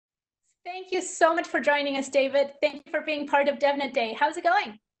Thank you so much for joining us, David. Thank you for being part of DevNet Day. How's it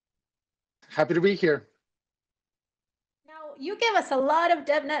going? Happy to be here. Now, you give us a lot of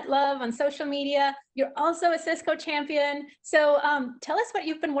DevNet love on social media. You're also a Cisco champion. So tell us what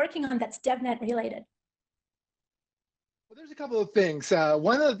you've been working on that's DevNet related. Well, there's a couple of things.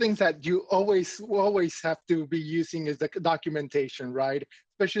 One of the things that you always have to be using is the documentation, right?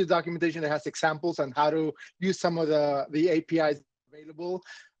 Especially the documentation that has examples on how to use some of the APIs available.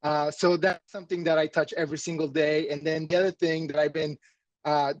 So that's something that I touch every single day. And then the other thing that I've been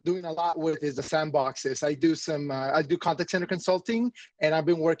doing a lot with is the sandboxes. I do contact center consulting, and I've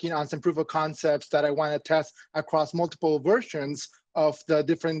been working on some proof of concepts that I want to test across multiple versions of the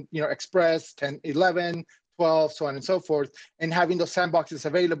different, Express 10, 11, 12, so on and so forth. And having those sandboxes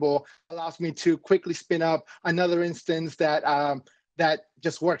available allows me to quickly spin up another instance that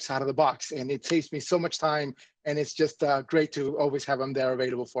just works out of the box, and it saves me so much time. And it's just great to always have them there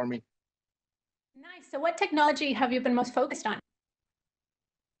available for me. Nice. So what technology have you been most focused on?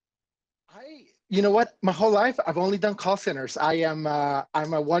 You know what? My whole life, I've only done call centers. I'm a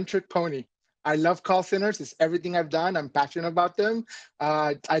one-trick pony. I love call centers. It's everything I've done. I'm passionate about them.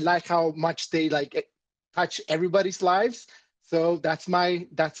 I like how much they touch everybody's lives. So that's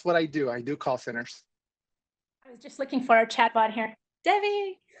what I do. I do call centers. I was just looking for our chatbot here,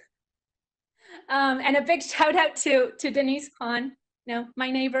 Debbie. And a big shout out to Denise Khan,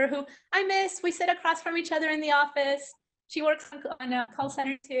 my neighbor who I miss. We sit across from each other in the office. She works on a call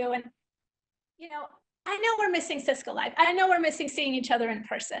center too. And, I know we're missing Cisco Live. I know we're missing seeing each other in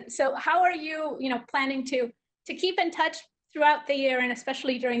person. So how are you, planning to keep in touch throughout the year, and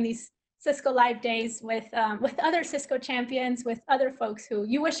especially during these Cisco Live days with other Cisco champions, with other folks who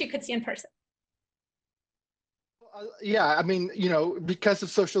you wish you could see in person? Yeah, I mean, because of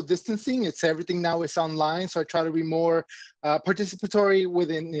social distancing, everything now is online. So I try to be more participatory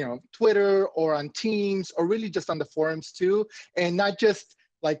within, Twitter or on Teams, or really just on the forums too. And not just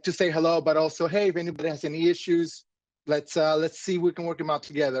to say hello, but also, hey, if anybody has any issues, let's see if we can work them out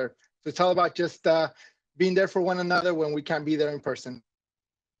together. So it's all about just being there for one another when we can't be there in person.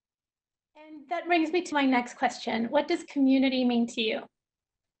 And that brings me to my next question. What does community mean to you?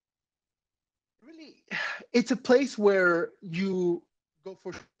 It's a place where you go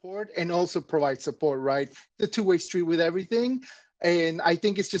for support and also provide support, right? The two-way street with everything. And I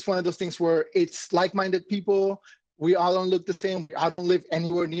think it's just one of those things where it's like-minded people. We all don't look the same. We all don't live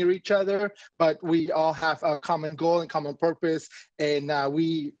anywhere near each other, but we all have a common goal and common purpose. And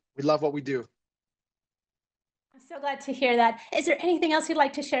we love what we do. I'm so glad to hear that. Is there anything else you'd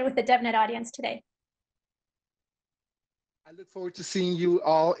like to share with the DevNet audience today? I look forward to seeing you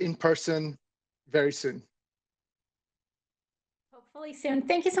all in person very soon. Hopefully soon.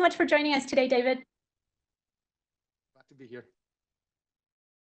 Thank you so much for joining us today, David. Glad to be here.